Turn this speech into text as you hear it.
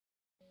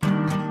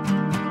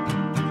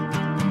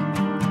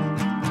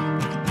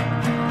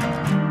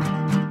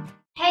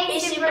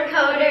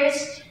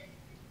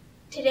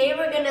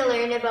Today we're going to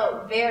learn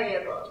about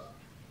variables.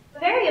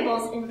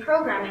 Variables in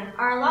programming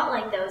are a lot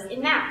like those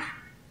in math.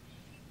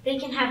 They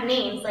can have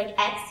names like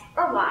x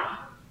or y,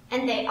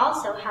 and they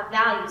also have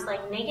values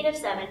like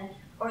 -7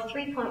 or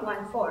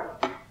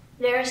 3.14.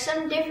 There are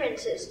some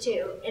differences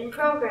too. In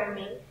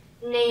programming,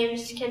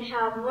 names can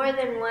have more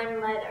than one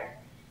letter.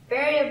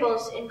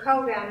 Variables in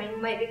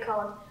programming might be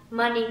called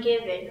money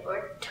given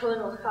or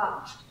total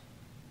cost.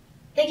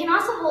 They can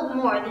also hold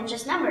more than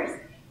just numbers.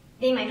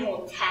 They might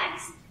hold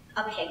text,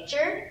 a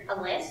picture,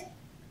 a list,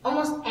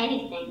 almost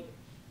anything.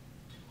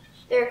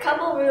 There are a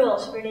couple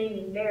rules for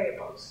naming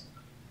variables.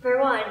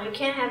 For one, you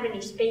can't have any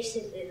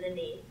spaces in the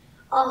name.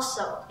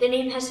 Also, the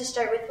name has to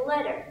start with a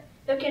letter.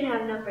 You can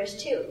have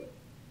numbers too.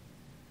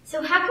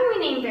 So how can we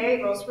name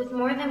variables with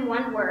more than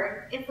one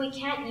word if we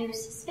can't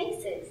use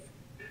spaces?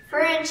 For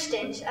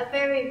instance, a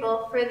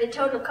variable for the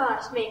total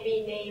cost may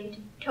be named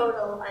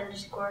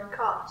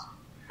total_cost.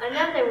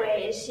 Another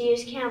way is to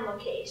use camel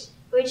case,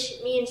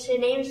 which means the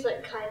names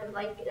look kind of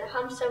like the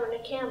humps on a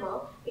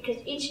camel because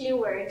each new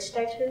word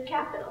starts with a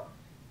capital.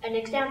 An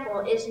example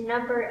is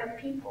number of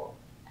people.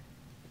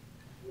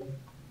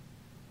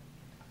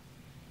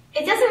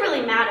 It doesn't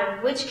really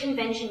matter which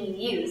convention you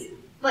use,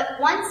 but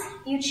once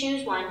you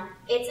choose one,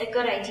 it's a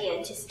good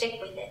idea to stick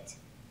with it.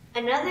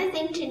 Another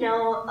thing to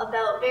know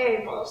about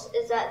variables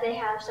is that they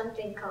have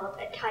something called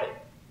a type.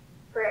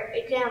 For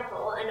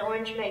example, an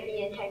orange might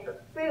be a type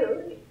of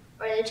fruit,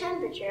 or the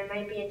temperature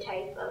might be a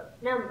type of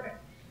number.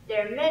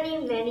 There are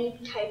many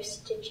types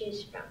to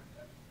choose from.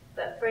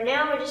 But for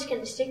now, we're just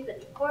going to stick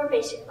with the 4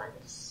 basic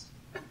ones.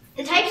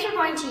 The types we're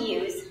going to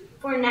use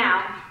for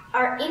now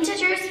are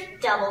integers,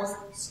 doubles,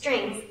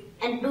 strings,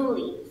 and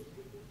booleans.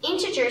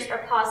 Integers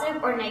are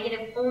positive or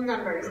negative whole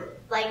numbers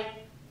like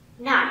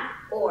 9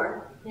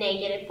 or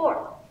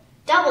 -4.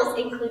 Doubles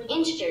include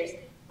integers,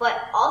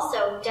 but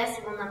also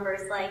decimal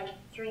numbers like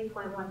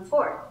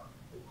 3.14.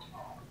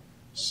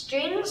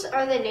 Strings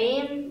are the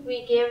name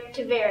we give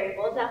to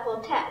variables that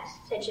hold text,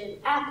 such as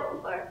apple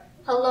or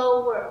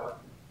hello world.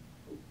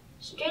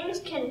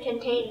 Strings can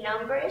contain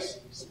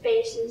numbers,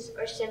 spaces,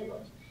 or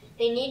symbols.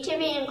 They need to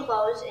be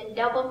enclosed in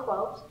double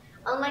quotes.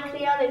 Unlike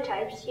the other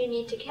types, you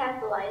need to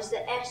capitalize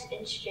the S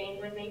in string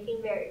when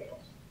making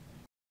variables.